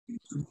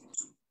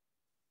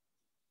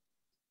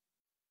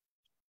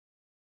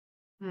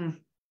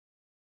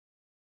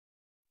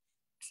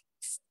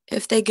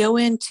If they go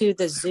into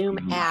the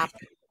Zoom app,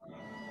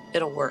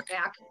 it'll work.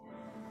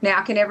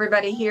 Now can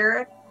everybody hear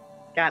it?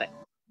 Got it.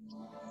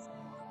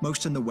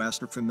 Most in the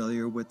West are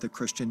familiar with the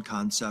Christian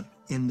concept,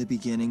 in the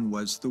beginning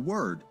was the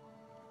Word.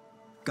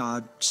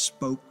 God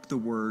spoke the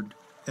Word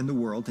and the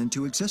world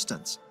into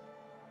existence.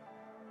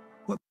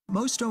 What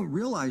most don't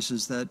realize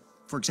is that,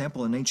 for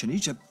example, in ancient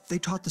Egypt, they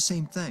taught the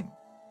same thing.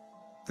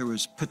 There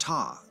was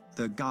Ptah,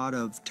 the god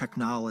of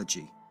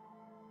technology,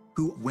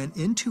 who went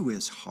into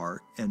his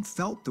heart and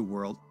felt the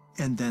world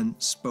and then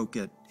spoke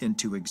it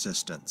into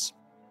existence.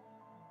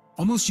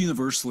 Almost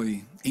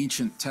universally,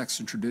 ancient texts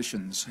and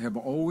traditions have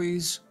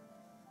always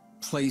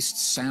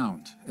placed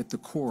sound at the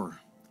core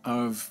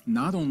of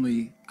not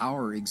only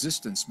our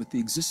existence, but the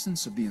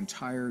existence of the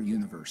entire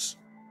universe.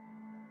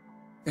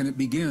 And it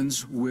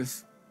begins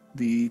with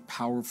the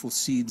powerful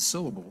seed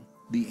syllable,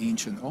 the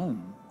ancient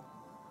Om,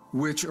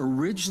 which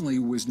originally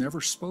was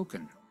never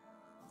spoken,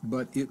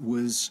 but it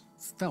was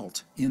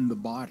felt in the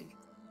body.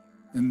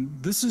 And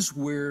this is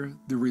where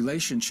the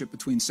relationship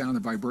between sound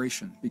and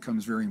vibration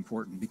becomes very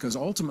important, because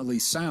ultimately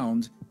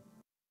sound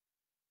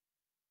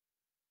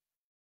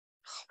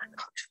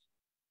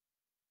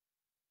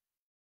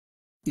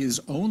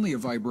is only a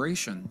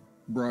vibration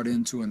brought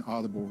into an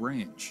audible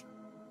range.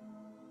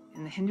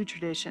 In the Hindu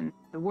tradition,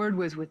 the word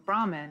was with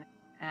Brahman,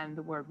 and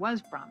the word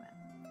was Brahman.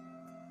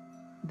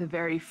 The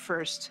very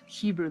first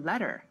Hebrew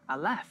letter,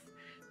 Aleph,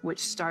 which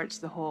starts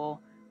the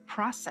whole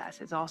process,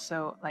 is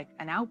also like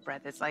an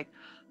out-breath. It's like,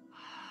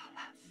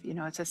 you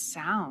know, it's a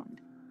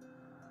sound.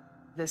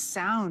 The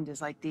sound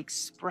is like the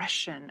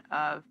expression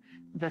of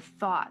the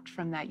thought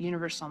from that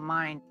universal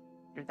mind,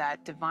 or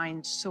that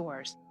divine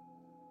source.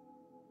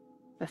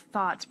 The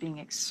thoughts being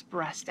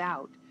expressed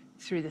out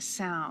through the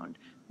sound,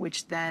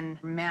 which then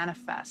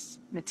manifests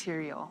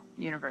material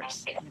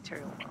universe,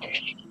 material world.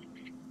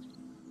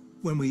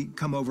 When we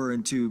come over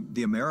into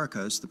the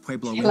Americas, the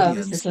Pueblo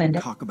Indians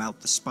talk about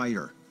the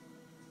spider,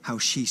 how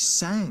she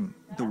sang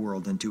the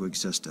world into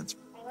existence.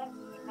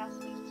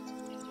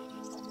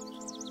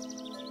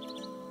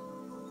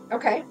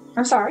 Okay,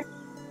 I'm sorry.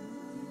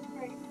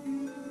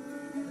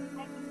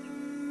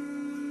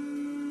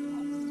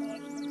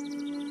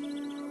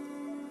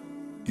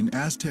 In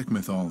Aztec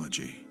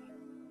mythology,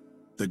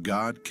 the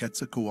god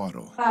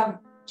Quetzalcoatl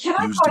Can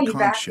I call you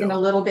back in a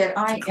little bit?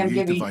 I am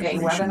giving a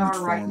webinar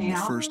right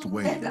now.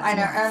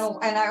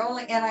 And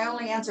I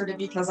only answered it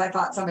because I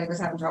thought somebody was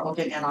having trouble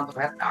getting in on the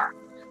webinar.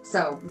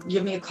 So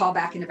give me a call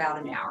back in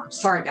about an hour.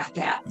 Sorry about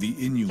that. The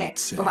Inuit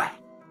say, bye-bye.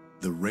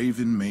 The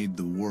raven made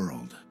the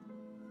world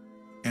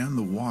and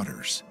the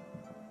waters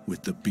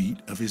with the beat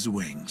of his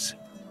wings.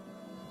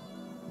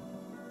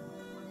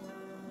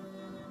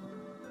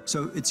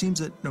 So it seems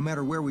that no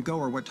matter where we go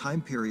or what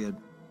time period,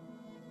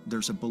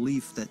 there's a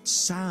belief that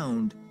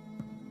sound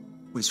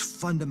was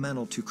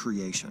fundamental to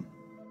creation.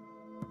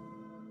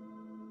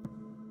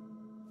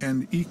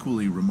 And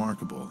equally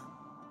remarkable,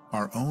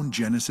 our own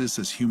genesis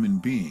as human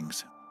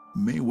beings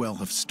may well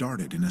have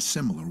started in a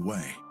similar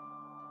way.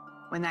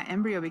 When that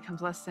embryo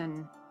becomes less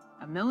than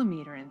a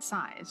millimeter in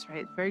size,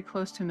 right? Very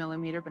close to a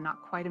millimeter, but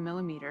not quite a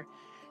millimeter.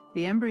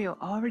 The embryo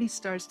already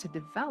starts to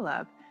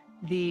develop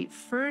the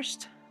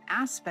first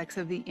aspects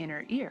of the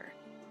inner ear.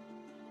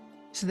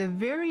 So the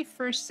very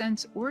first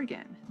sense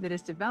organ that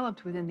is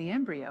developed within the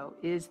embryo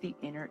is the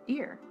inner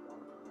ear.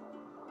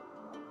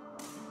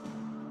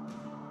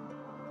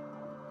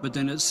 But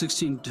then at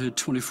 16 to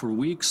 24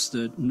 weeks,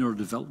 the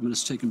neurodevelopment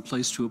has taken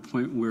place to a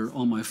point where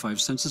all my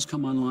 5 senses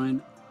come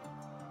online,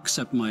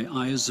 except my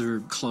eyes are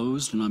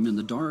closed and I'm in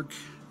the dark,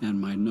 and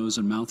my nose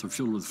and mouth are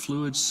filled with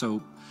fluids,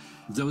 so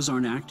those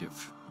aren't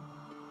active.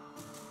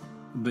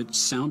 But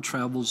sound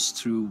travels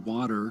through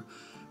water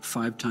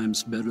 5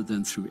 times better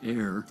than through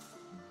air.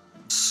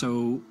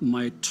 So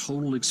my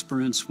total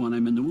experience when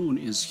I'm in the womb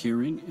is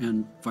hearing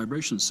and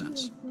vibration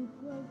sense.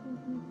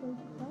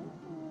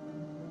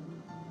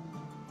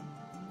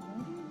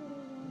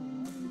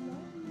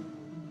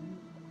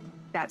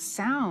 That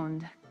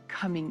sound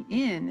coming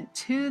in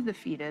to the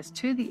fetus,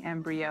 to the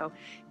embryo,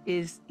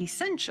 is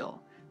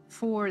essential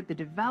for the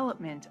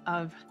development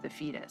of the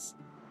fetus.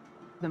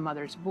 The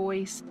mother's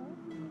voice,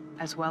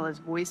 as well as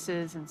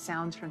voices and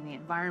sounds from the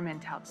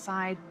environment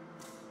outside,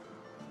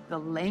 the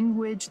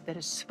language that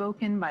is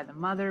spoken by the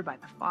mother, by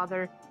the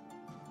father,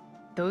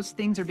 those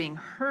things are being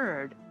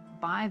heard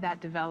by that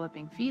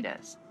developing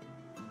fetus.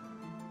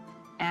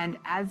 And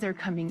as they're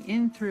coming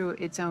in through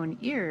its own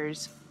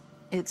ears,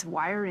 it's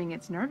wiring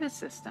its nervous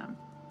system.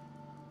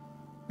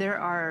 There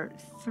are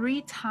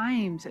 3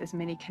 times as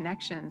many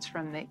connections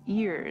from the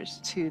ears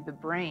to the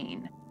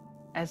brain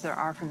as there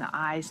are from the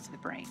eyes to the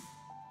brain.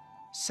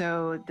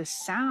 So the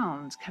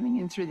sounds coming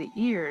in through the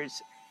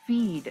ears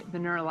feed the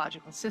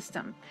neurological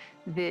system.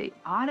 The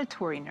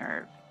auditory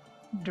nerve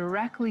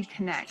directly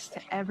connects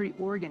to every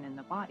organ in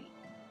the body.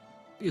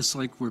 It's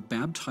like we're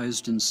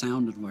baptized in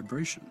sound and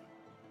vibration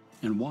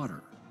and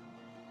water.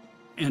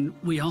 And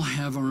we all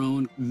have our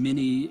own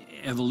mini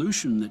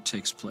evolution that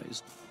takes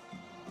place.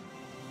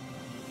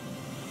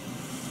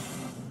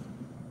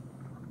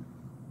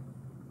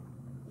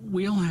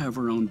 We all have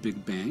our own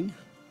Big Bang.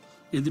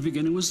 In the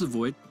beginning was the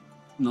void,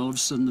 and all of a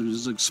sudden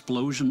there's an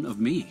explosion of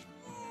me.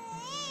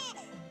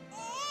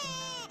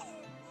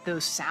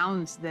 Those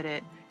sounds that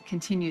it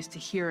continues to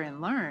hear and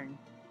learn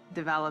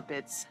develop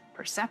its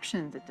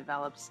perceptions, it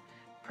develops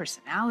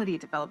personality,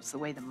 it develops the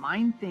way the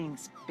mind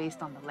thinks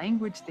based on the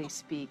language they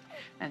speak,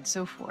 and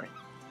so forth.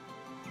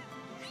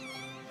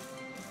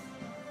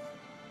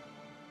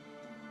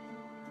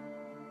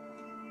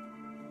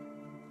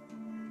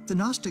 The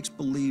Gnostics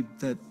believed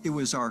that it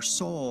was our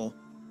soul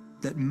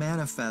that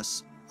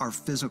manifests our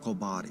physical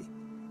body.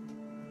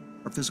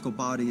 Our physical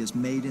body is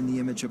made in the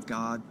image of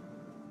God,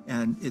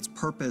 and its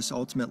purpose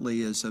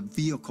ultimately is a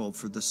vehicle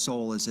for the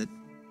soul as it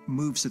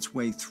moves its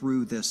way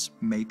through this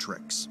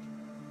matrix.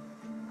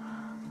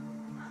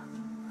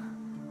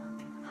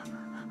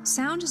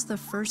 Sound is the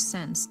first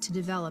sense to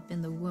develop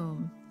in the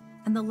womb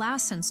and the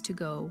last sense to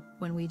go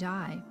when we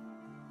die.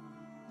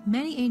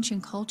 Many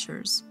ancient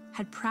cultures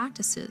had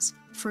practices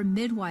for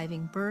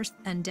midwiving birth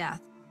and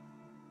death,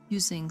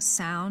 using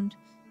sound,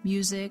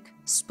 music,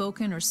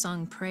 spoken or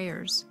sung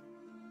prayers,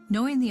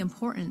 knowing the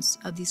importance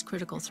of these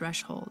critical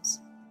thresholds.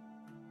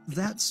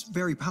 That's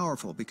very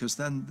powerful, because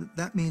then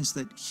that means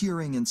that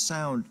hearing and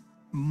sound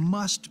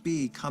must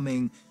be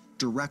coming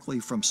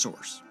directly from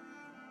source,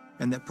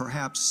 and that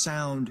perhaps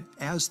sound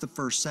as the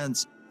first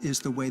sense is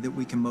the way that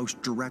we can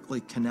most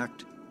directly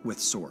connect with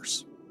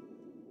source.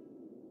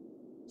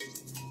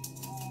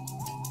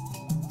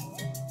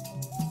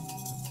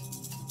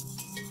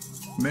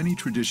 Many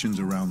traditions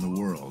around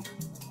the world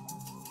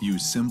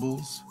use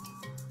symbols,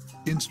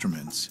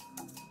 instruments,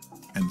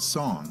 and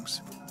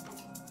songs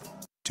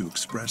to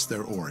express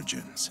their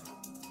origins.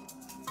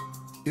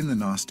 In the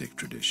Gnostic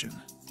tradition,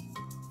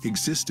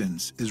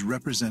 existence is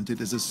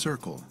represented as a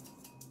circle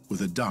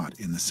with a dot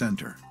in the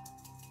center.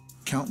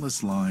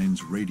 Countless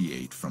lines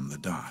radiate from the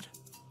dot.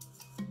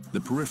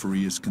 The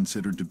periphery is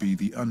considered to be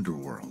the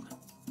underworld,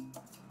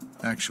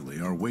 actually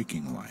our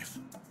waking life,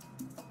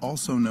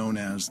 also known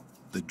as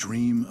the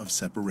dream of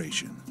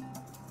separation.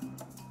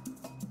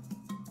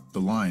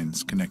 The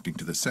lines connecting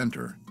to the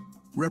center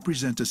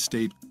represent a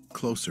state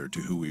closer to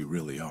who we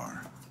really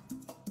are.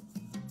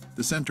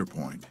 The center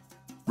point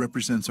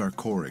represents our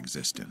core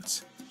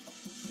existence,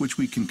 which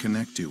we can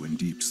connect to in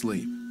deep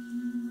sleep.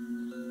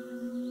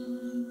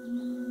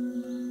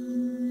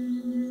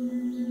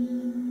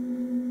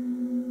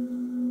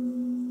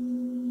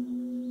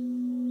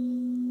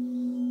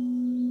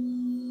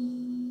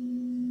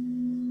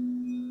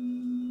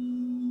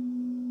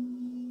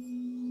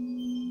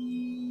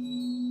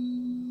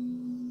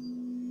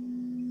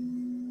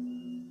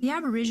 The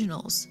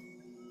Aboriginals,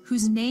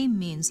 whose name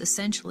means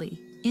essentially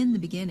in the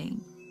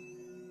beginning,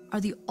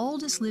 are the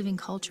oldest living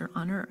culture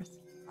on Earth.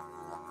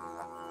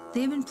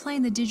 They've been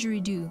playing the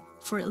didgeridoo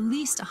for at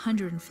least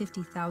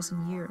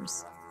 150,000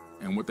 years.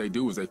 And what they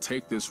do is they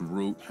take this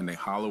root and they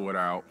hollow it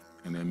out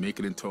and they make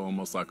it into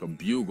almost like a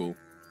bugle.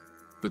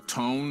 The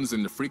tones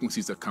and the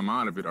frequencies that come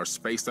out of it are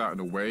spaced out in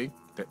a way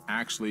that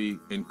actually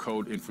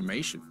encode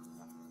information.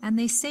 And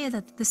they say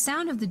that the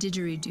sound of the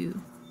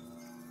didgeridoo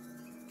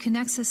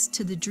connects us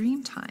to the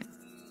dream time,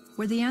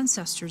 where the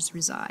ancestors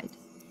reside,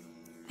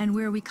 and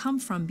where we come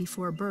from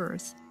before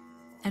birth,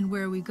 and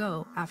where we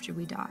go after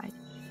we die.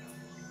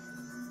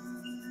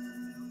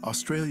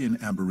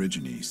 Australian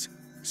Aborigines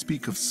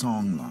speak of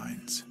song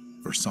lines,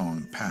 or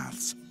song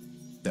paths,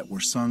 that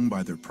were sung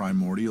by their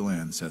primordial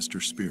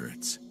ancestor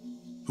spirits,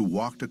 who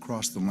walked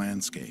across the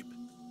landscape,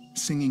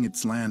 singing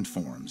its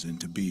landforms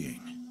into being.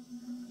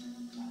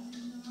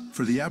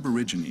 For the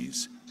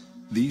Aborigines,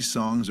 these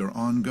songs are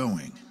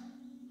ongoing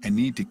and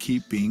need to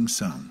keep being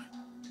sung.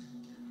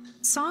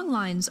 Song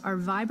lines are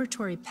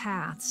vibratory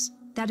paths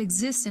that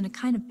exist in a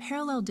kind of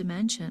parallel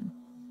dimension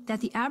that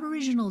the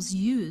Aboriginals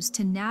use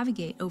to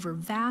navigate over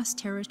vast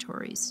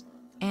territories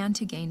and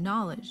to gain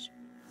knowledge.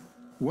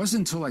 It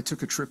wasn't until I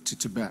took a trip to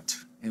Tibet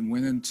and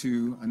went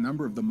into a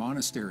number of the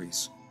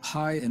monasteries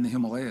high in the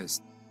Himalayas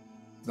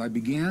that I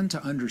began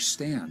to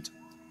understand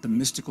the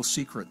mystical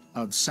secret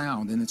of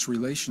sound and its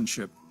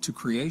relationship to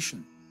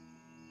creation.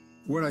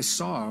 What I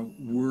saw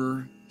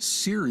were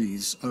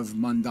series of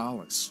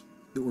mandalas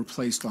that were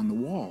placed on the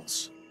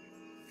walls.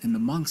 And the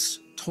monks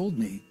told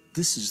me,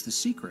 this is the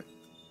secret.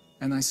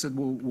 And I said,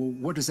 well,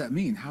 what does that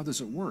mean? How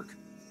does it work?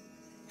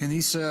 And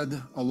he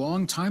said, a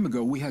long time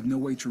ago, we had no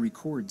way to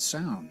record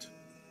sound.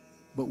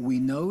 But we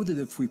know that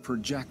if we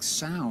project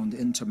sound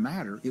into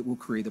matter, it will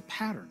create a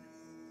pattern.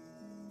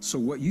 So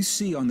what you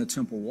see on the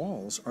temple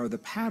walls are the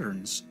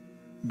patterns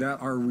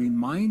that are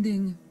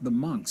reminding the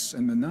monks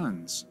and the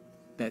nuns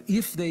that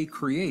if they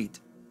create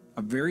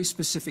a very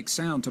specific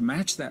sound to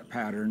match that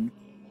pattern,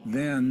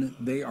 then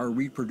they are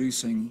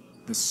reproducing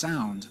the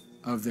sound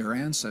of their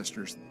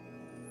ancestors.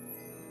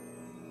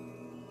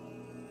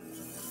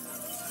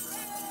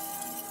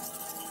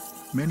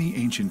 Many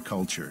ancient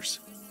cultures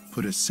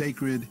put a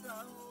sacred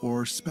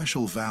or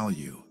special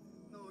value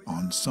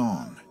on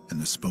song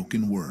and the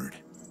spoken word.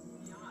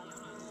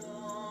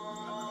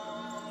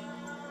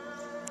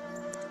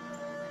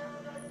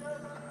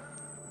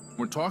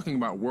 We're talking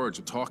about words,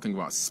 we're talking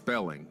about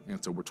spelling,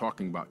 and so we're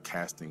talking about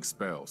casting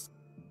spells.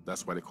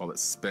 That's why they call it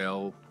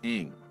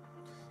spelling.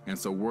 And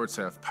so words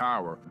have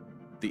power.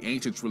 The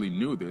ancients really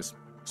knew this,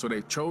 so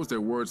they chose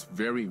their words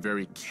very,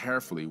 very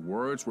carefully.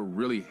 Words were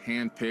really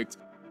handpicked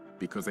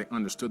because they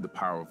understood the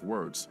power of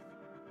words.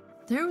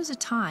 There was a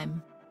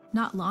time,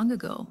 not long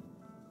ago,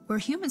 where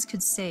humans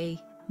could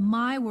say,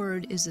 "My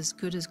word is as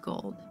good as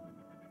gold,"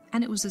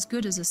 and it was as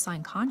good as a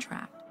signed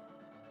contract.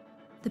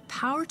 The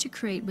power to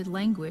create with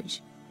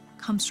language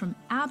comes from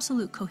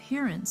absolute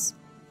coherence,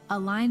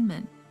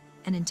 alignment,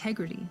 and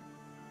integrity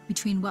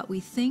between what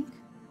we think,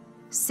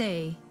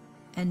 say,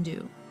 and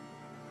do.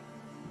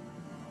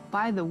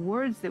 By the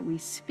words that we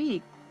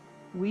speak,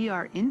 we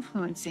are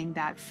influencing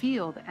that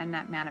field and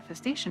that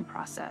manifestation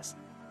process.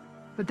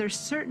 But there's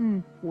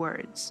certain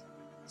words,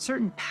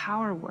 certain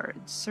power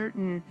words,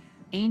 certain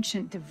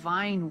ancient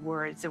divine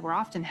words that were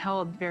often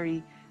held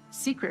very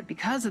secret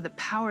because of the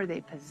power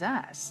they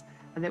possess,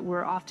 that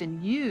were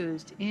often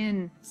used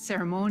in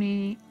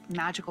ceremony,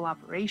 magical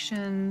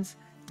operations,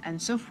 and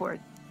so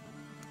forth.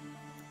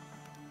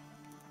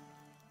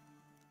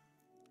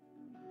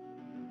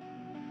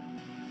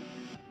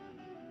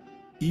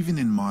 Even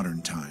in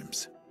modern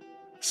times,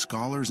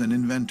 scholars and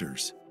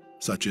inventors,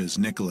 such as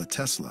Nikola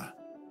Tesla,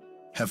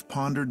 have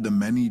pondered the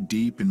many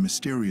deep and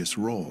mysterious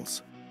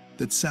roles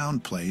that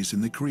sound plays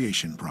in the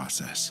creation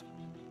process.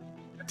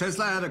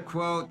 Tesla had a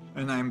quote,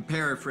 and I'm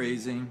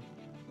paraphrasing,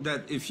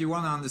 that if you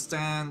want to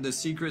understand the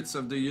secrets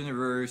of the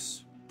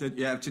universe, that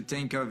you have to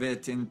think of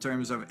it in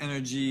terms of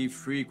energy,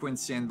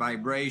 frequency, and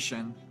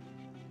vibration.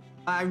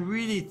 I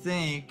really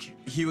think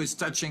he was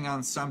touching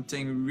on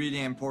something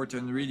really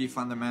important, really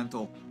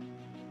fundamental,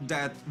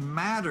 that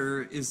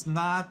matter is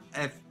not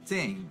a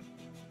thing.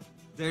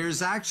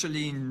 There's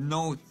actually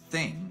no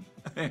thing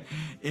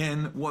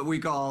in what we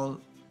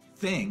call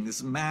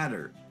things,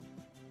 matter.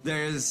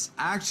 There's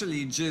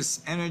actually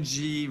just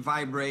energy,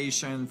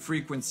 vibration,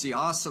 frequency,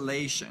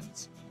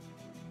 oscillations.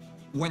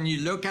 When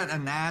you look at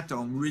an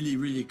atom really,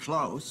 really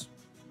close,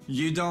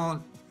 you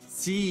don't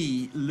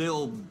see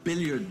little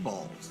billiard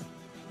balls.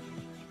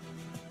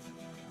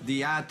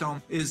 The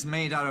atom is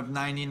made out of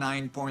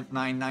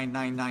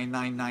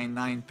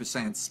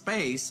 99.9999999%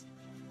 space,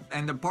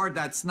 and the part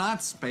that's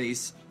not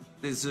space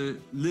is a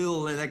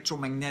little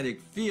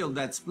electromagnetic field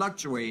that's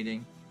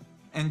fluctuating.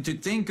 And to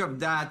think of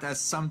that as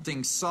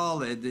something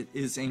solid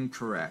is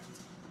incorrect.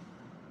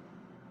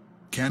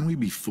 Can we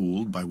be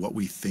fooled by what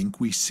we think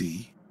we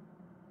see?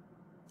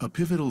 A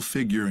pivotal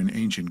figure in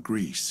ancient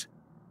Greece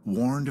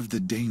warned of the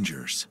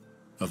dangers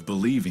of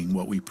believing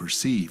what we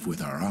perceive with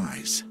our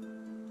eyes.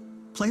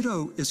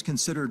 Plato is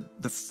considered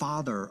the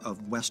father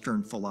of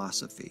Western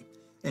philosophy,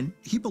 and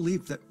he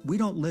believed that we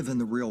don't live in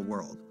the real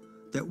world,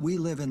 that we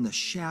live in the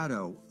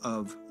shadow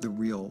of the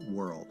real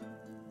world.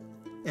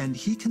 And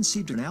he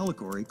conceived an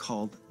allegory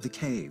called the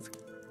cave.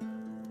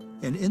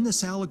 And in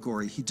this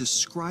allegory, he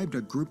described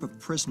a group of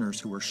prisoners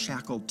who were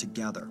shackled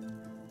together.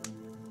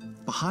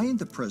 Behind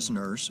the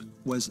prisoners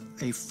was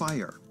a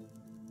fire,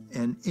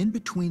 and in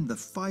between the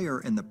fire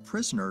and the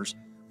prisoners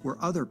were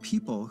other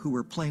people who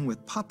were playing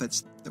with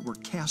puppets that were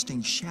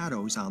casting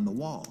shadows on the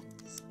wall.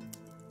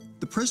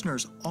 The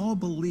prisoners all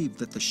believed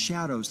that the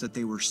shadows that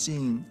they were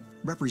seeing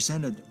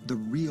represented the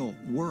real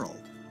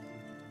world.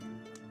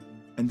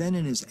 And then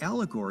in his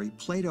allegory,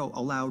 Plato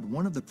allowed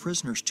one of the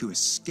prisoners to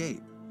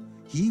escape.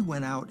 He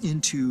went out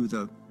into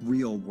the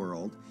real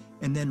world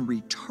and then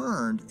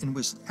returned and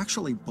was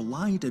actually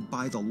blinded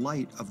by the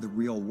light of the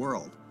real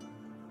world.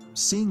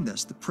 Seeing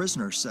this, the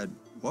prisoner said,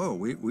 "Whoa,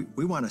 we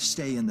want to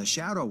stay in the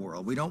shadow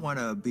world. We don't want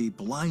to be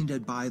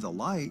blinded by the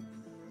light."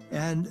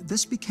 And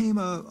this became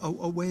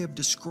a way of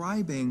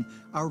describing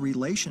our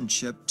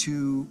relationship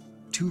to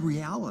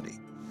reality.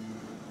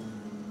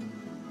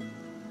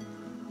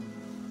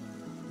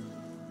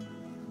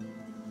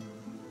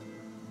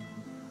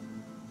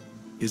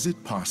 Is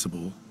it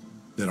possible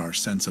that our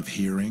sense of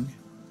hearing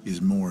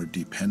is more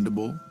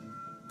dependable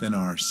than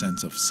our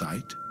sense of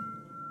sight?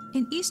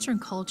 In Eastern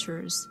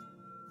cultures,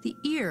 the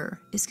ear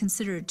is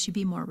considered to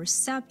be more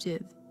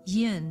receptive,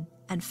 yin,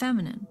 and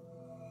feminine,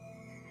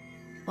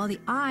 while the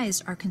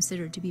eyes are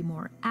considered to be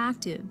more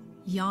active,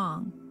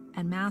 yang,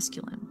 and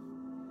masculine.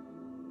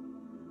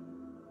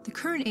 The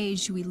current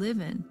age we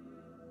live in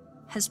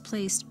has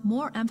placed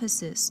more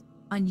emphasis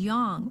on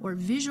yang or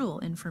visual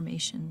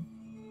information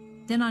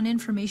than on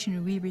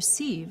information we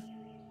receive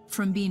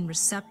from being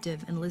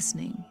receptive and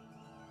listening.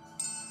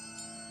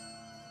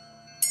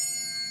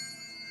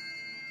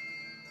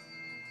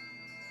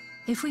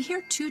 If we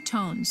hear two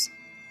tones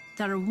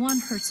that are 1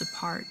 hertz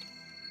apart,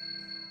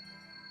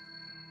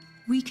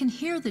 we can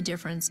hear the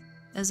difference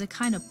as a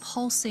kind of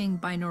pulsing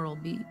binaural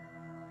beat.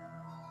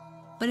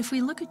 But if we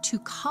look at two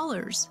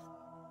colors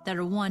that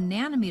are 1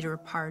 nanometer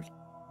apart,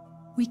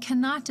 we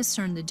cannot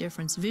discern the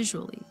difference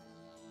visually.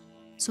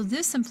 So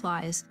this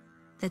implies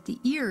that the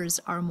ears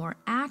are a more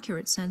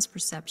accurate sense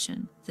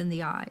perception than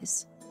the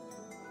eyes.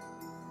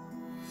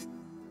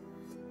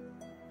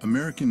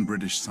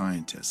 American-British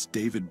scientist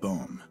David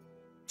Bohm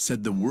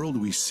said the world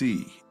we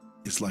see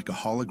is like a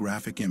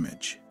holographic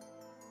image,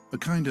 a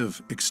kind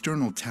of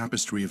external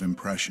tapestry of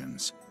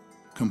impressions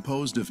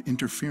composed of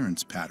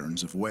interference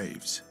patterns of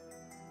waves.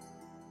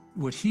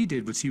 What he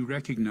did was he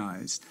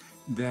recognized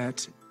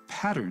that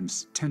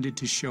patterns tended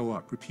to show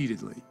up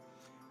repeatedly.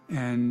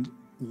 And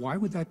why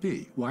would that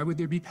be? Why would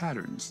there be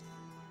patterns?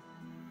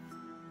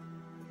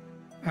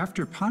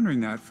 After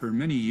pondering that for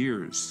many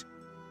years,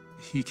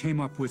 he came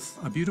up with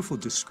a beautiful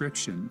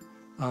description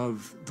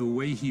of the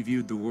way he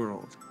viewed the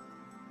world,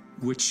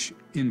 which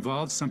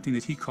involved something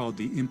that he called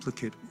the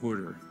implicate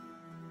order.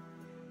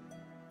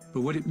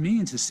 But what it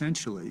means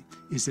essentially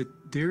is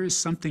that there is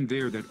something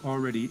there that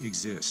already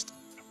exists.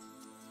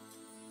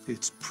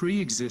 It's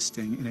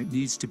pre-existing and it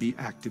needs to be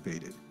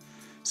activated.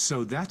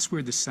 So that's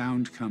where the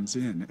sound comes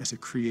in as a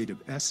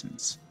creative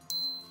essence.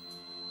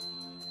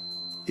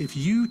 If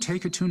you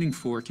take a tuning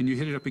fork and you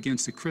hit it up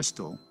against a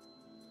crystal,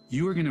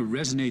 you are going to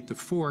resonate the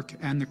fork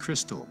and the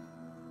crystal.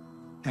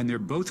 And they're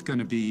both going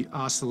to be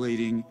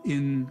oscillating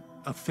in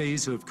a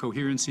phase of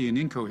coherency and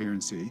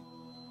incoherency.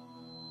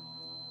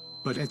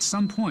 But at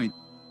some point,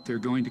 they're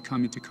going to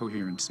come into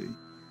coherency.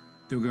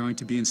 They're going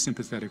to be in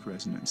sympathetic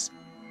resonance.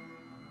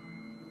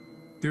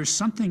 There's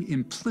something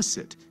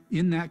implicit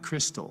in that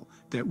crystal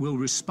that will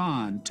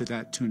respond to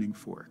that tuning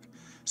fork.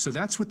 So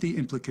that's what the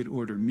implicate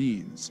order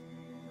means.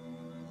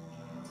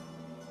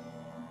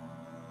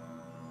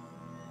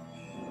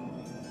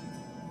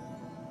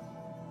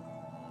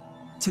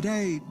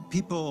 Today,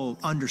 people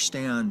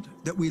understand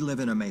that we live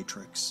in a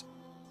matrix,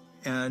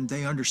 and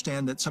they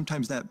understand that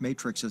sometimes that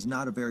matrix is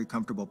not a very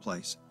comfortable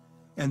place.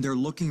 And they're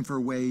looking for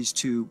ways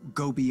to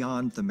go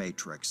beyond the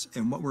matrix.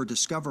 And what we're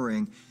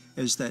discovering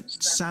is that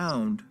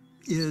sound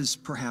is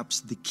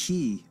perhaps the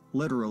key,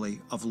 literally,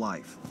 of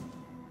life.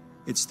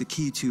 It's the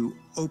key to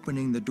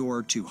opening the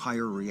door to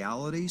higher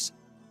realities.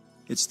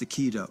 It's the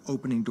key to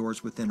opening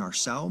doors within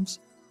ourselves.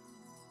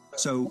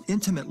 So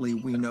intimately,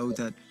 we know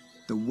that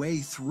the way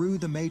through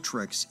the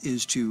matrix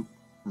is to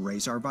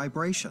raise our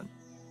vibration.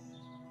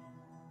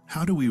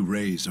 How do we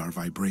raise our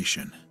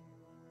vibration?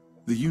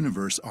 The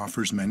universe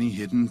offers many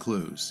hidden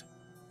clues,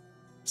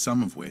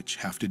 some of which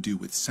have to do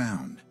with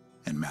sound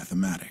and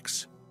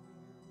mathematics.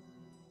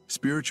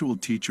 Spiritual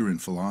teacher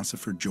and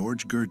philosopher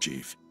George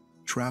Gurdjieff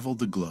traveled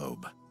the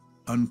globe,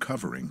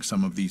 uncovering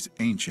some of these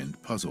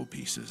ancient puzzle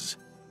pieces.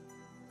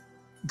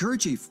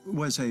 Gurdjieff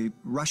was a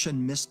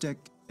Russian mystic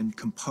and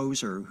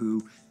composer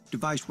who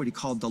devised what he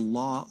called the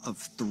law of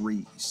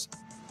threes,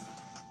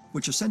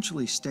 which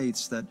essentially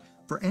states that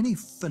for any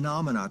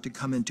phenomena to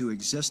come into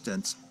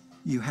existence,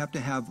 you have to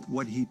have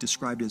what he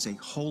described as a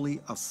wholly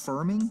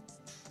affirming,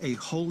 a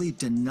wholly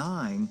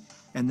denying,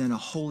 and then a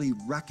wholly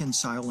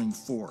reconciling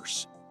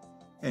force.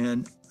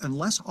 And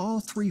unless all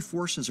three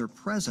forces are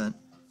present,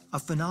 a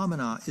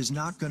phenomena is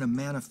not going to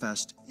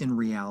manifest in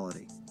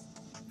reality.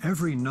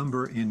 Every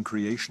number in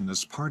creation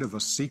is part of a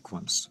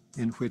sequence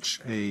in which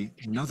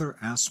another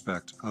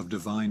aspect of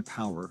divine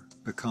power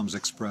becomes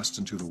expressed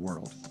into the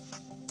world.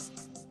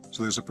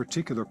 So there's a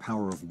particular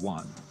power of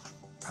 1,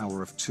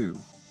 power of 2,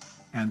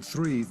 and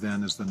 3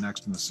 then is the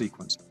next in the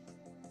sequence.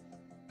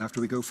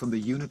 After we go from the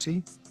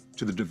unity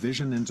to the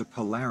division into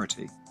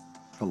polarity,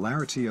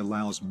 polarity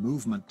allows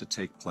movement to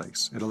take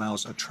place. It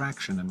allows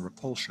attraction and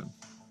repulsion.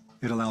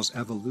 It allows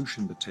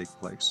evolution to take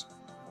place.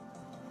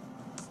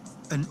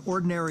 An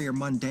ordinary or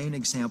mundane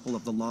example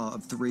of the law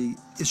of 3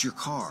 is your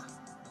car.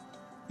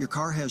 Your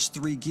car has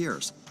 3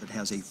 gears. It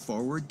has a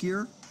forward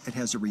gear, it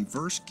has a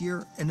reverse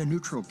gear, and a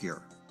neutral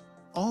gear.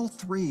 All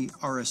 3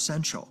 are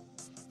essential.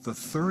 The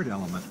third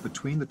element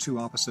between the two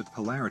opposite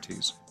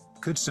polarities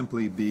could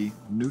simply be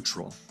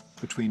neutral,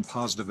 between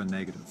positive and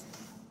negative.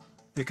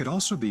 It could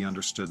also be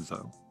understood,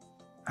 though,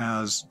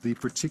 as the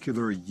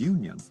particular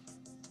union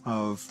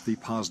of the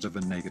positive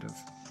and negative,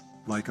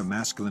 like a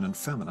masculine and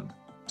feminine,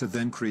 to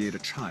then create a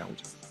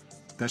child.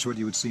 That's what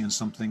you would see in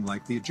something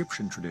like the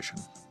Egyptian tradition,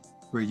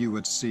 where you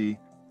would see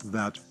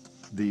that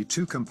the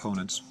two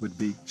components would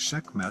be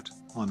Sekhmet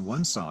on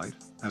one side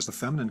as the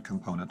feminine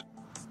component,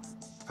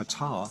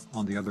 Ptah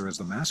on the other as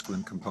the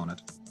masculine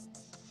component,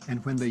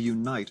 and when they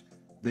unite,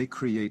 they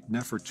create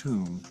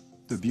Nefertum,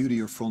 the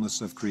beauty or fullness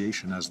of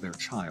creation, as their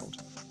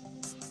child.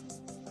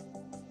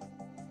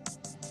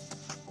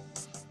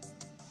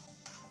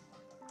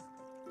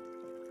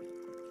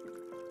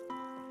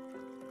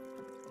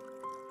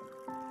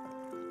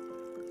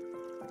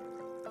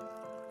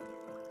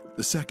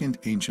 The second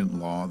ancient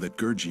law that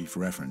Gurdjieff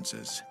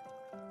references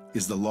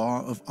is the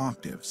law of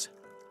octaves.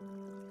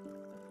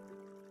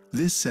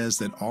 This says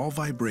that all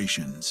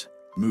vibrations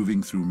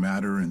moving through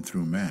matter and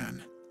through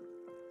man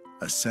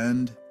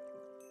ascend,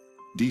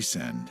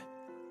 descend,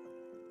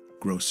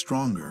 grow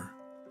stronger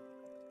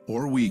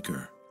or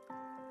weaker,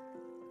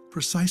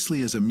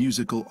 precisely as a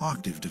musical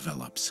octave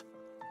develops.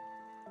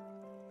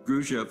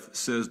 Gurdjieff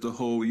says the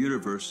whole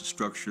universe is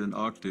structured in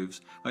octaves.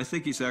 I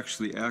think he's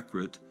actually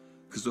accurate,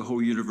 because the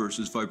whole universe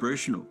is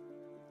vibrational.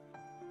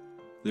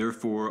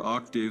 Therefore,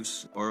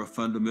 octaves are a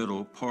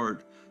fundamental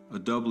part, a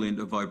doubling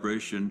of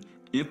vibration,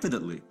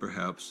 infinitely,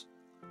 perhaps,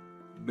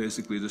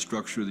 basically the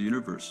structure of the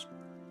universe.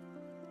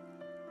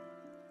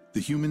 The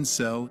human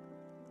cell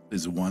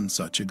is one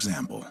such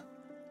example.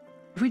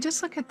 If we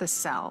just look at the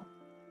cell,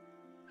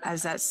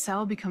 as that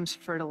cell becomes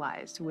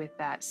fertilized with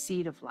that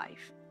seed of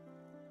life,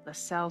 the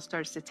cell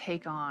starts to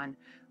take on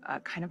a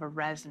kind of a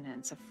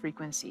resonance, a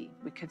frequency,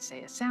 we could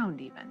say a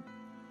sound even.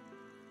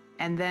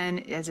 And then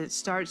as it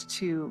starts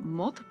to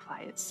multiply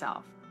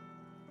itself,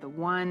 the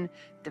one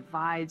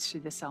divides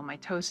through the cell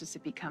mitosis,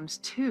 it becomes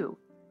two.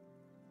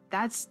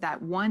 That's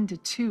that 1 to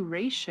 2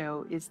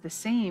 ratio is the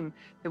same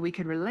that we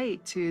could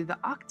relate to the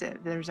octave.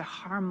 There's a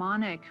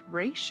harmonic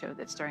ratio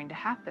that's starting to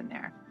happen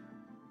there.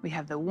 We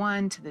have the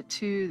 1 to the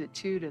 2, the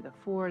 2 to the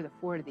 4, the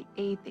 4 to the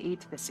 8, the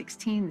 8 to the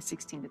 16, the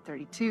 16 to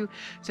 32.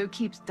 So it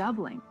keeps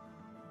doubling.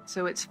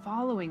 So it's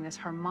following this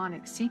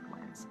harmonic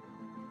sequence.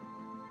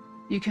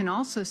 You can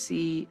also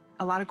see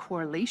a lot of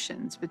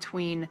correlations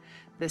between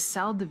the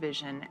cell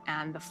division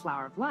and the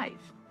flower of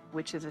life,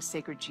 which is a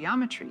sacred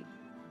geometry.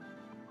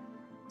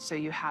 So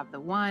you have the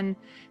 1,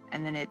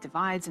 and then it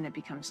divides and it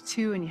becomes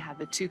 2, and you have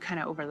the 2 kind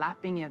of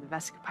overlapping. You have the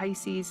Vesica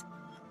Pisces,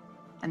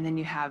 and then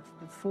you have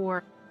the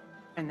 4.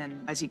 And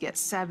then as you get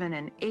 7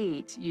 and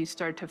 8, you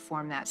start to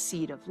form that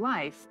seed of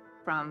life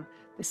from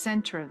the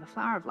center of the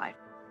flower of life.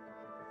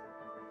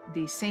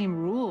 The same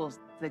rules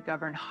that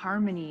govern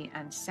harmony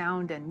and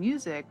sound and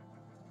music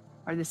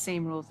are the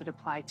same rules that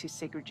apply to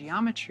sacred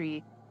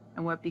geometry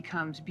and what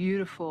becomes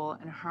beautiful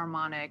and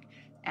harmonic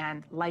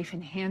and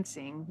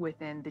life-enhancing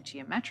within the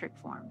geometric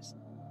forms.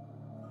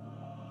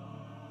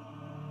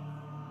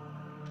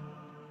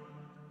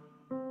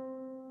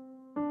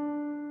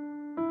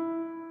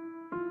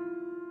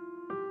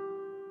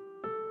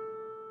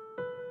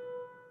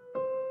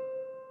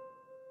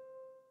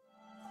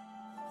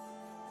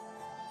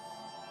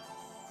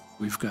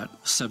 We've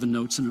got 7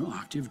 notes in an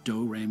octave,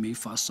 do, re, mi,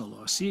 fa, sol,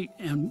 la, si.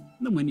 And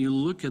when you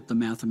look at the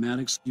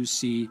mathematics, you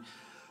see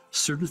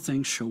certain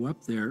things show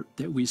up there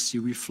that we see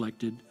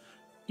reflected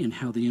in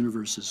how the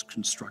universe is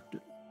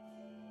constructed.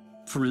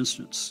 For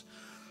instance,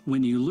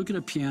 when you look at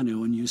a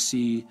piano and you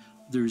see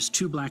there's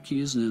 2 black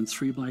keys and then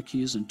 3 black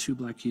keys and 2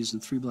 black keys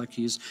and 3 black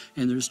keys,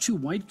 and there's 2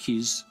 white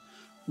keys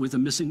with a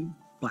missing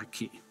black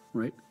key,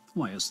 right?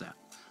 Why is that?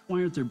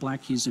 Why aren't there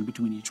black keys in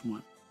between each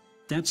one?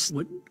 That's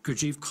what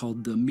Gurdjieff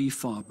called the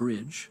mi-fa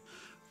bridge.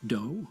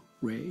 Do,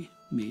 re,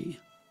 mi,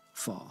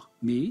 fa.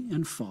 Mi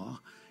and fa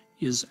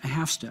is a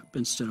half step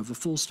instead of a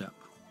full step.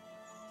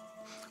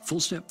 Full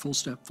step, full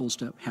step, full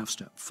step, half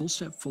step. Full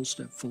step, full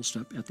step, full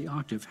step at the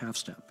octave, half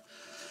step.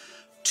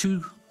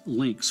 2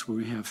 links where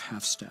we have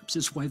half steps.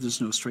 It's why there's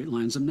no straight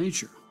lines in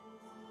nature.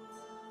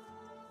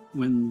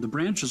 When the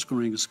branch is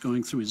going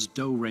through is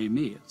do, re,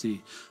 mi.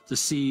 The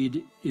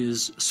seed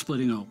is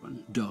splitting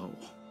open, do.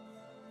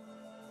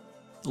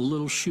 A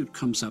little shoot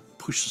comes up,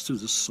 pushes through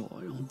the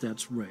soil,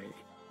 that's re.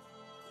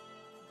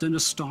 Then a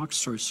stalk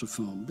starts to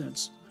form,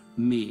 that's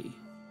mi.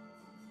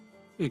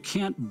 It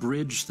can't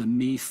bridge the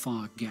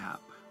mi-fa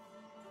gap.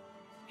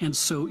 And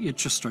so it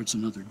just starts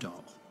another do.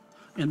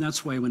 And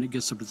that's why when it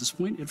gets up to this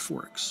point, it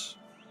forks.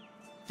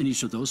 And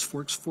each of those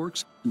forks,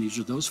 and each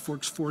of those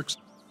forks,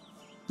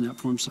 and that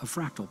forms a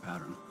fractal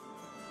pattern.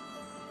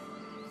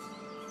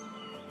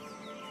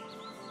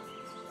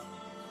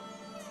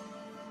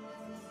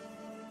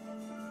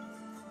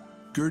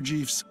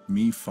 Gurdjieff's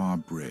mi-fa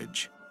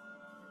bridge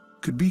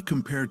could be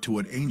compared to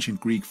what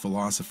ancient Greek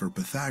philosopher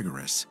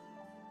Pythagoras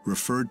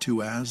referred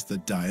to as the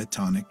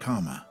diatonic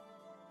comma.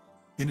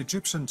 In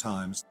Egyptian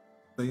times,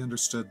 they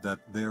understood that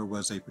there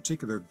was a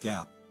particular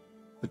gap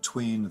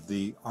between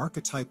the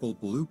archetypal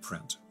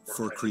blueprint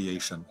for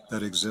creation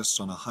that exists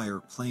on a higher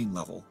plane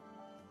level,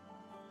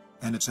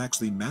 and it's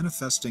actually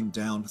manifesting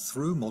down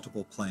through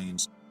multiple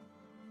planes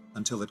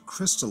until it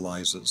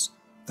crystallizes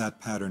that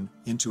pattern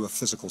into a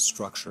physical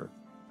structure.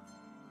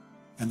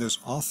 And there's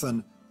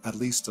often at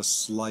least a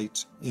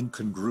slight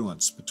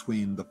incongruence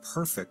between the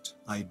perfect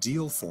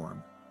ideal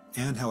form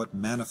and how it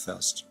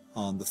manifests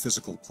on the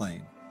physical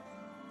plane.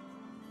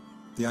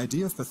 The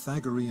idea of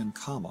Pythagorean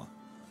comma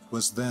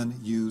was then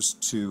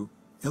used to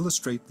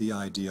illustrate the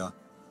idea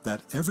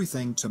that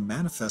everything to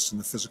manifest in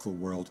the physical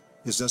world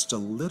is just a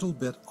little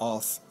bit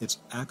off its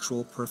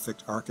actual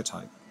perfect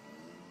archetype.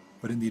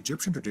 But in the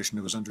Egyptian tradition,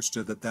 it was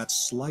understood that that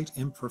slight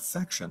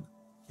imperfection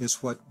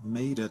is what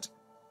made it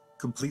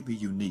completely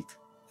unique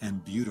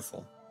and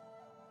beautiful.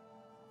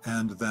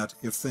 And that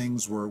if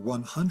things were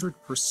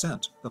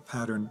 100% the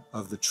pattern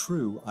of the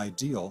true,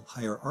 ideal,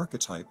 higher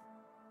archetype,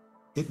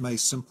 it may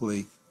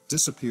simply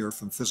disappear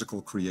from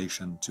physical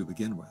creation to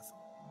begin with.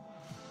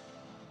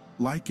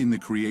 Like in the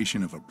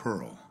creation of a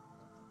pearl,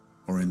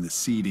 or in the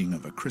seeding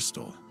of a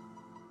crystal,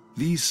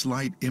 these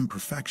slight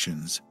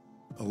imperfections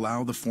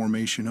allow the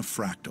formation of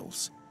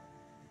fractals,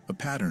 a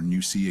pattern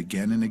you see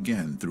again and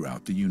again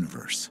throughout the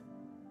universe.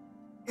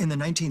 In the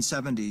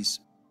 1970s,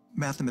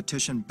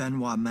 mathematician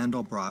Benoit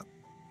Mandelbrot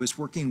was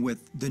working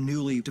with the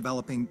newly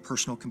developing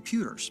personal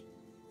computers,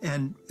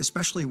 and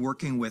especially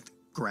working with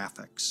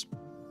graphics.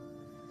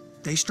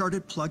 They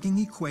started plugging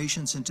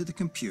equations into the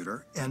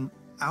computer, and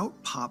out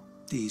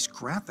popped these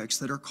graphics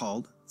that are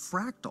called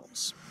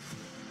fractals.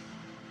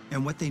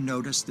 And what they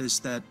noticed is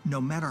that no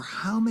matter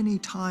how many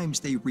times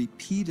they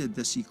repeated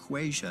this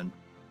equation,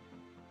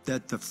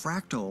 that the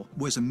fractal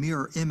was a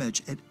mirror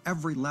image at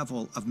every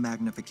level of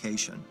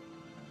magnification.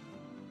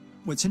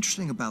 What's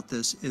interesting about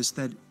this is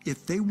that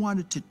if they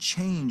wanted to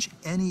change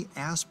any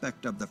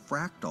aspect of the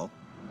fractal,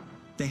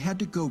 they had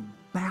to go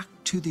back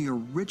to the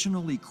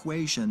original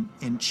equation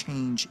and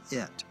change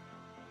it.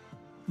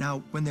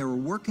 Now, when they were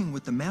working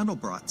with the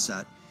Mandelbrot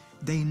set,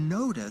 they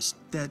noticed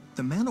that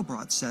the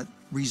Mandelbrot set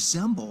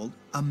resembled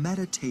a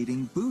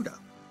meditating Buddha.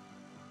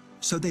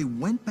 So they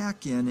went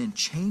back in and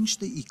changed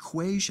the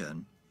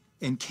equation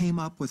and came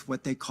up with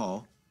what they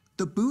call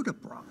the Buddha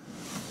Brot.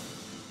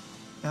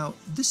 Now,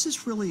 this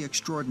is really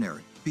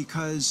extraordinary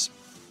because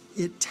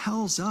it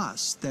tells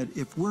us that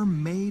if we're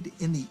made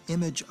in the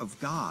image of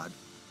God,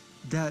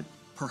 that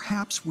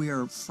perhaps we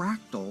are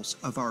fractals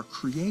of our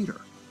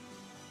Creator.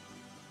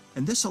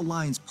 And this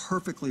aligns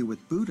perfectly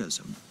with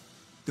Buddhism,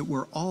 that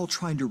we're all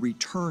trying to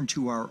return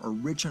to our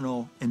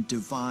original and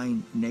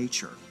divine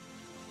nature.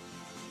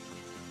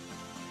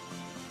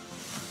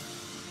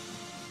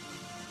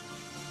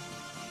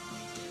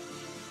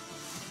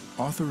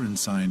 Author and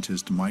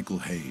scientist Michael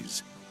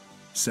Hayes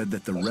said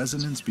that the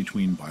resonance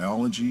between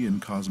biology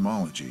and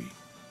cosmology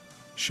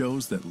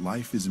shows that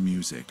life is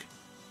music,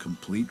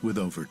 complete with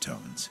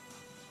overtones.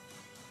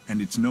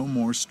 And it's no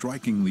more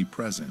strikingly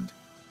present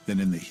than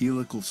in the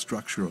helical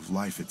structure of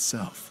life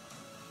itself,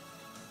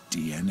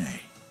 DNA.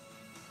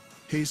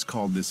 Hayes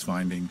called this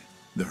finding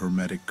the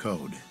Hermetic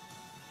Code.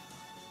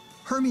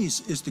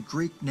 Hermes is the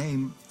Greek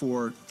name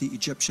for the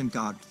Egyptian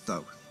god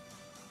Thoth.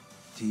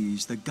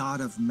 He's the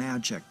god of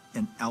magic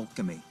and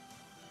alchemy.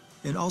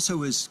 It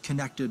also is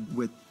connected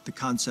with the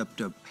concept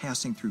of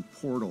passing through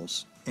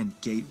portals and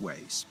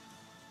gateways.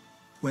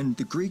 When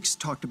the Greeks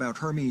talked about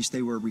Hermes,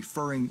 they were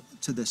referring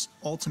to this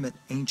ultimate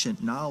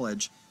ancient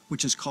knowledge,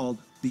 which is called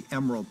the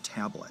Emerald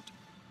Tablet.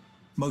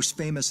 Most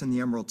famous in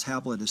the Emerald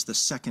Tablet is the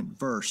second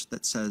verse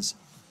that says,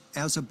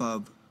 "As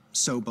above,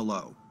 so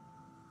below."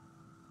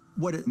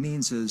 What it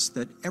means is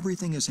that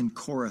everything is in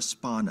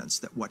correspondence,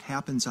 that what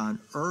happens on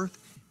earth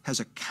has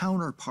a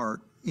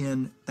counterpart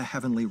in the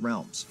heavenly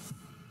realms.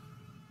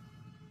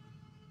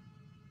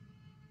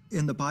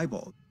 In the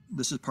Bible,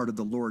 this is part of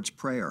the Lord's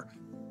Prayer,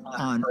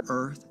 on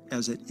earth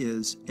as it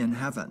is in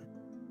heaven.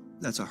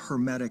 That's a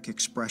Hermetic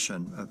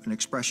expression, an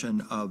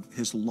expression of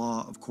his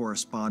law of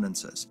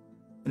correspondences.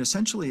 And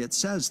essentially it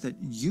says that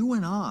you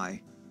and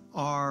I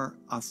are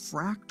a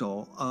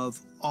fractal of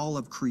all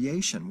of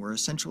creation. We're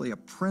essentially a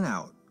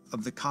printout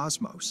of the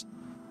cosmos.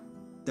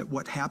 That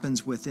what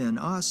happens within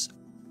us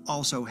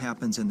also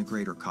happens in the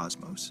greater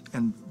cosmos,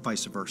 and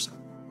vice versa.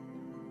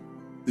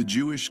 The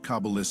Jewish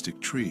Kabbalistic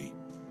tree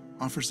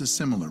offers a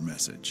similar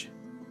message.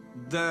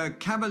 The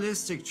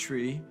Kabbalistic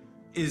tree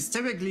is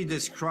typically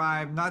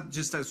described not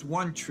just as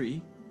one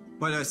tree,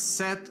 but a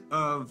set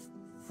of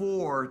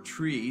 4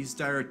 trees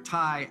that are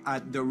tied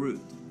at the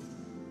root.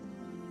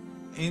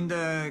 In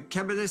the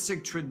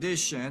Kabbalistic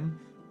tradition,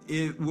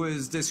 it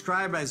was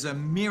described as a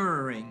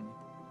mirroring,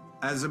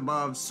 as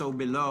above, so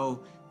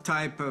below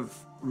type of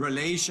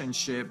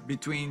relationship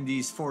between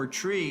these 4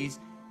 trees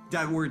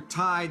that were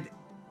tied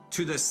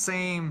to the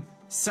same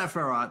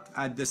Sephiroth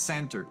at the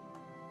center.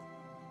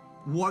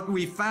 What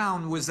we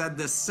found was at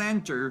the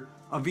center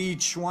of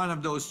each one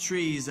of those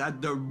trees,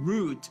 at the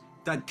root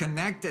that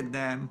connected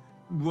them,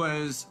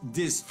 was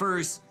this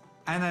first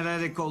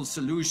analytical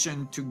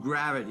solution to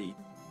gravity.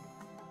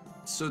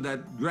 So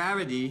that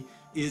gravity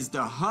is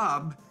the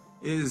hub,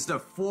 is the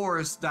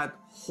force that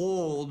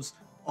holds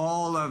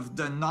all of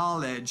the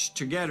knowledge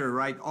together,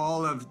 right?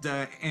 All of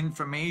the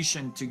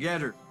information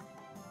together.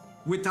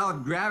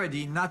 Without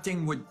gravity,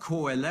 nothing would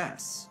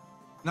coalesce.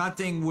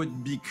 Nothing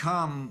would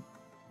become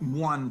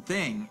one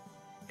thing.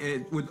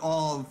 It would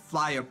all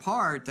fly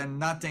apart and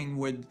nothing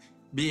would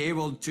be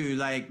able to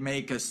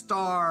make a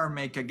star,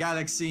 make a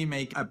galaxy,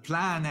 make a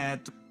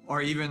planet,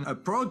 or even a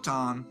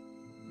proton.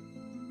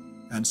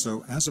 And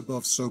so as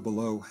above, so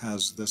below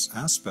has this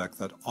aspect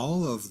that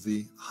all of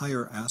the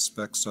higher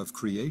aspects of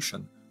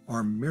creation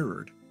are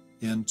mirrored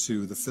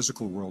into the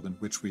physical world in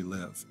which we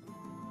live.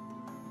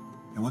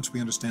 And once we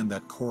understand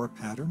that core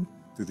pattern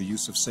through the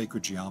use of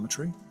sacred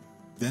geometry,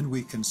 then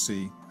we can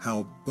see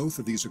how both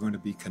of these are going to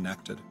be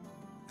connected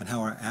and how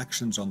our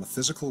actions on the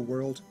physical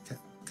world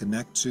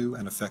connect to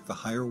and affect the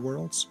higher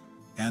worlds,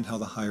 and how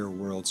the higher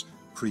worlds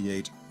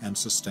create and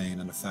sustain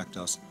and affect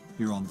us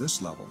here on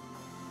this level.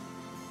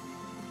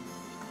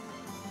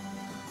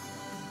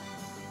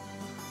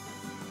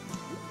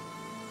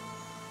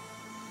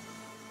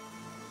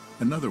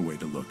 Another way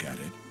to look at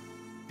it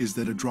is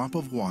that a drop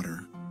of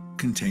water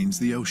contains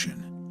the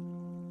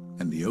ocean,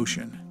 and the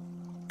ocean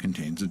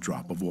contains a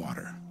drop of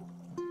water.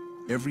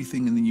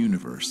 Everything in the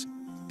universe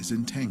is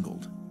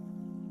entangled.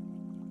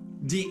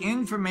 The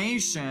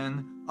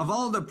information of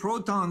all the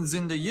protons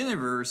in the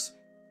universe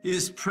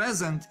is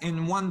present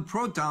in one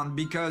proton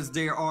because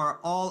they are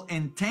all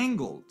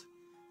entangled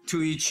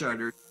to each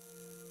other.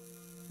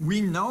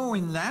 We know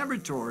in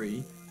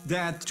laboratory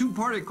that two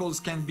particles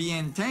can be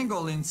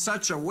entangled in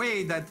such a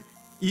way that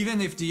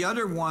even if the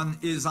other one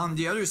is on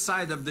the other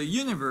side of the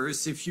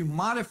universe, if you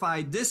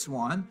modify this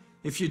one,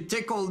 if you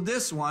tickle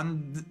this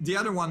one, the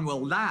other one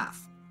will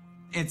laugh.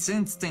 It's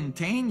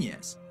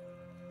instantaneous.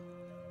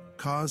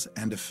 Cause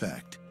and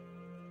effect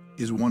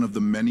is one of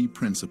the many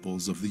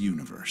principles of the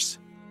universe.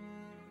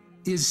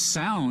 Is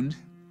sound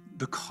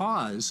the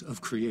cause of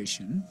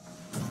creation,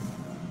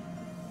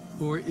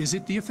 or is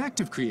it the effect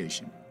of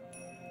creation?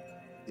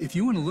 If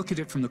you want to look at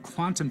it from the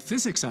quantum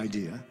physics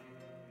idea,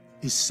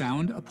 is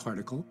sound a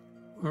particle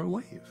or a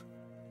wave?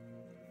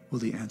 Well,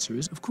 the answer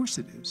is, of course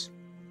it is.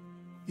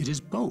 It is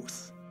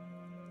both.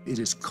 It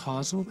is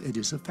causal, it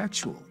is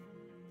effectual,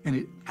 and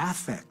it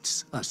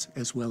affects us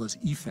as well as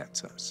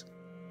effects us.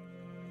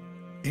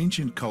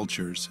 Ancient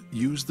cultures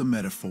use the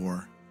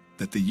metaphor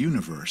that the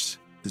universe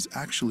is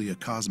actually a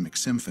cosmic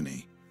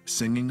symphony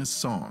singing a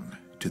song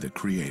to the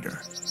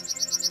Creator.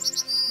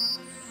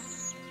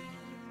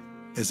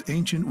 As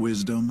ancient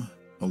wisdom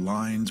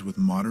aligns with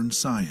modern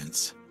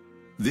science,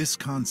 this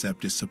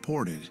concept is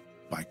supported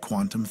by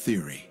quantum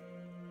theory,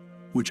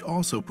 which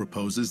also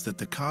proposes that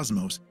the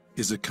cosmos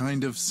is a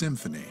kind of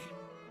symphony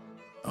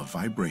of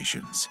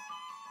vibrations.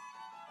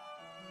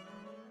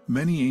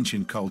 Many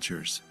ancient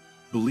cultures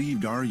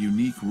believed our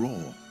unique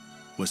role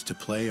was to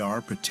play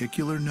our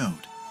particular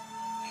note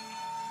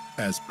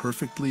as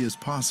perfectly as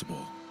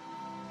possible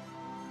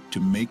to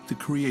make the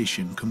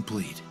creation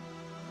complete.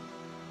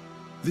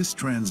 This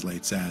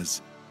translates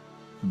as,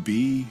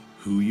 be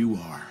who you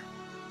are.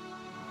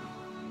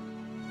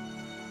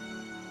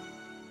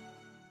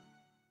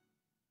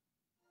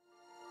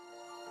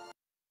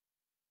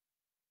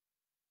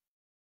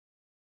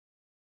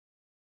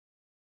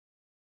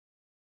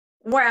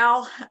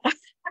 Well,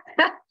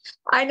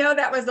 I know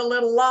that was a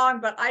little long,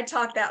 but I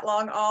talk that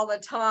long all the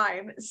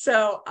time.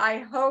 So I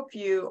hope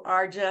you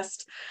are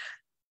just,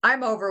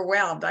 I'm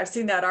overwhelmed. I've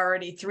seen that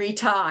already 3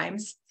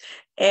 times,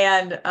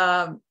 and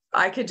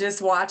I could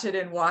just watch it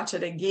and watch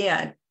it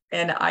again.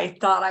 And I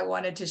thought I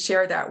wanted to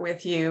share that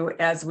with you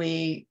as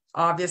we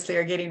obviously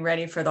are getting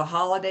ready for the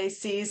holiday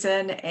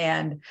season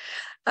and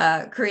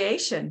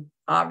creation,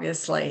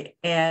 obviously,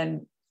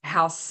 and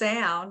how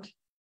sound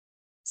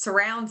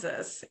surrounds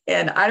us.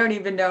 And I don't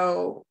even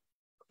know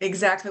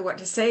exactly what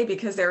to say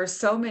because there are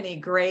so many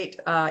great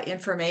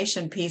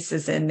information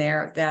pieces in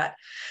there that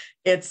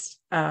it's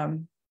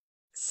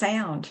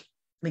sound.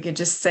 We could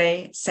just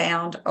say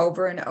sound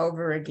over and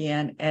over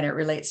again, and it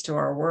relates to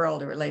our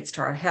world, it relates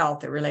to our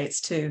health, it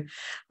relates to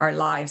our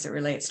lives, it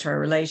relates to our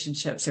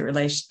relationships, it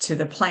relates to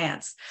the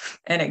plants,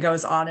 and it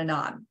goes on and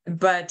on.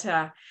 But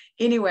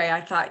anyway,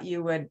 I thought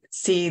you would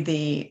see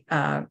the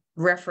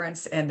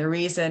reference and the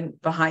reason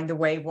behind the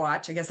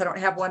WAVwatch. I guess I don't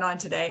have one on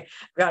today.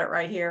 I've got it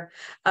right here.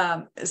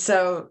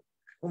 So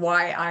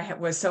why I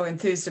was so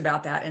enthused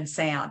about that and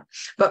sound.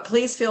 But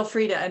please feel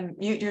free to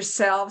unmute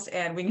yourselves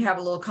and we can have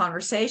a little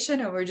conversation,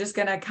 and we're just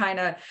going to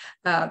kind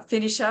of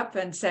finish up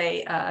and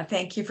say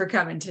thank you for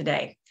coming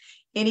today.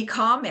 Any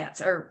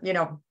comments or, you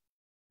know,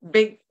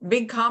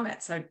 big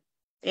comments? Or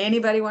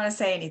anybody want to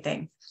say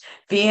anything?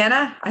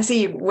 Vienna, I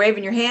see you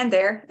waving your hand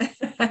there.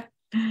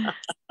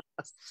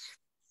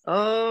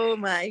 Oh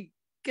my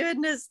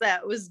goodness,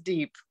 that was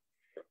deep.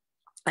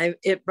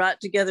 It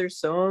brought together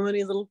so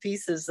many little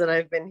pieces that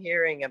I've been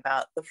hearing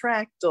about the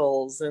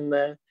fractals and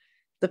the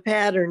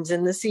patterns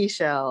in the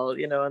seashell,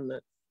 you know, and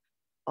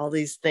all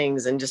these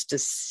things, and just to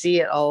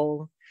see it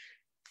all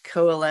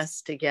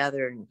coalesce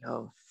together and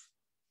go.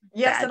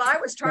 Yes, and I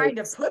was trying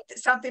to put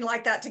something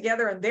like that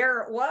together, and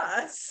there it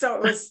was.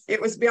 So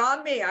it was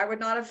beyond me. I would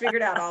not have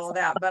figured out all of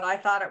that, but I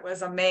thought it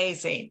was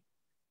amazing.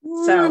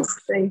 So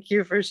thank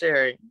you for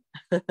sharing.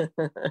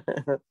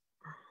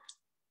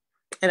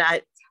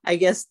 And I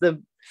guess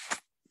the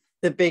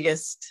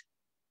biggest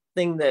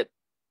thing that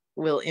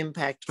will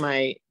impact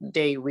my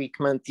day, week,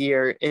 month,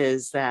 year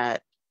is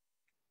that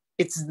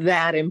it's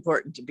that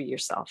important to be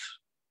yourself.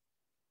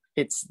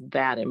 It's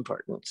that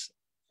important.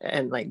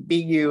 And like, be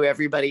you,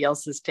 everybody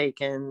else is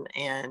taken.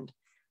 And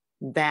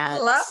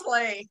that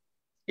lovely.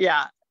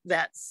 Yeah.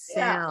 That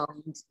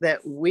sound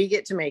that we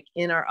get to make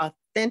in our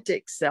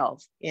authentic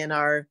self, in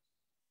our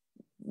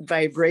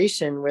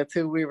vibration with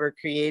who we were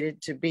created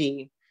to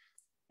be,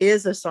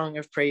 is a song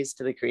of praise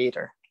to the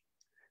Creator.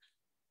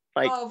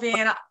 Like, oh,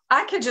 Vienna,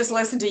 I could just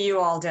listen to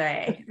you all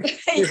day.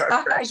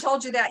 I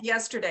told you that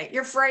yesterday.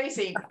 Your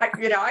phrasing,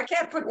 you know, I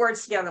can't put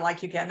words together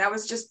like you can. That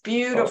was just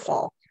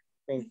beautiful.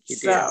 Thank you,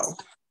 dear. So,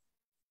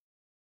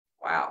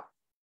 wow.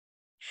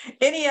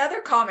 Any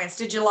other comments?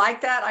 Did you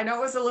like that? I know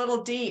it was a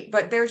little deep,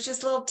 but there's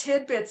just little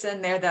tidbits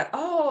in there that,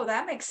 oh,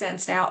 that makes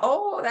sense now.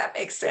 Oh, that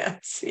makes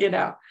sense, you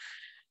know.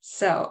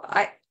 So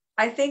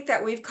I think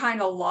that we've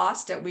kind of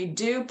lost it. We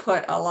do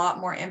put a lot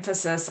more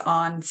emphasis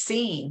on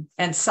seeing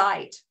and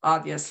sight,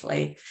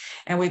 obviously,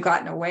 and we've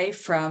gotten away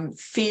from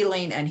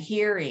feeling and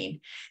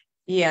hearing.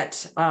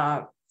 Yet,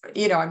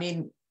 you know, I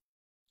mean,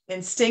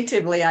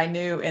 instinctively, I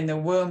knew in the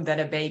womb that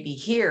a baby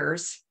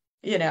hears,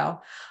 you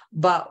know,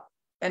 but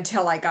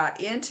until I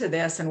got into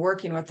this and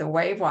working with the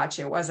WAVwatch,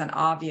 it wasn't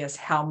obvious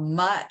how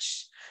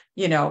much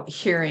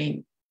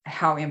hearing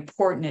how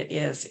important it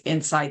is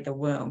inside the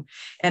womb.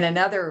 And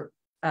another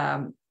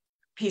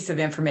piece of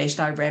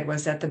information I read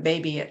was that the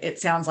baby, it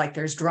sounds like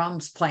there's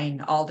drums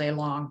playing all day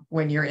long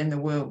when you're in the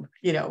womb,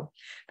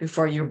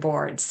 before you're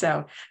born.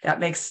 So that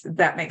makes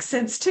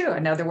sense too.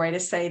 Another way to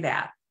say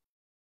that.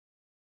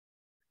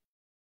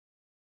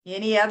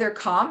 Any other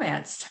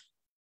comments?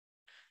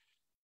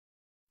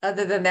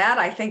 Other than that,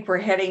 I think we're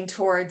heading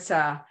towards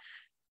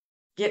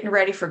getting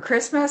ready for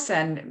Christmas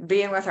and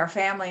being with our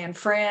family and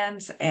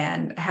friends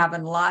and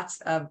having lots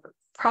of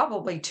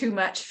probably too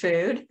much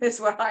food is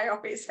what I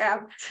always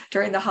have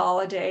during the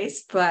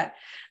holidays. But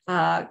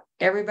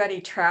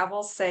everybody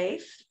travel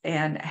safe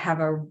and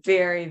have a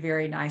very,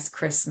 very nice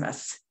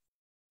Christmas.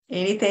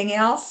 Anything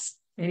else?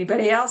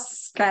 Anybody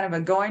else? Kind of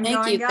a going.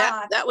 Thank you.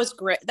 Gone. That was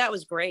great. That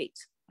was great.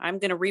 I'm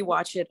going to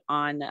rewatch it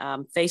on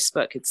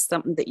Facebook. It's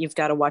something that you've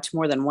got to watch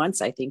more than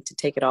once, I think, to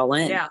take it all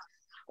in. Yeah.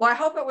 Well, I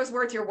hope it was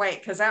worth your wait,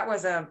 because that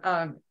was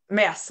a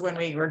mess when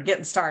we were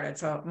getting started.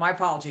 So my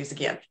apologies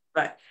again.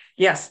 But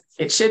yes,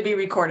 it should be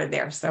recorded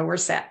there. So we're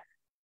set.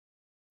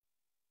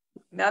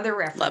 Another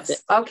reference. Loved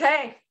it.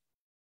 Okay.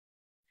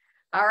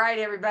 All right,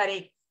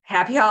 everybody.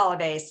 Happy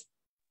holidays.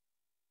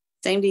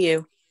 Same to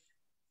you.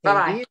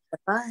 Bye-bye.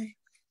 Bye.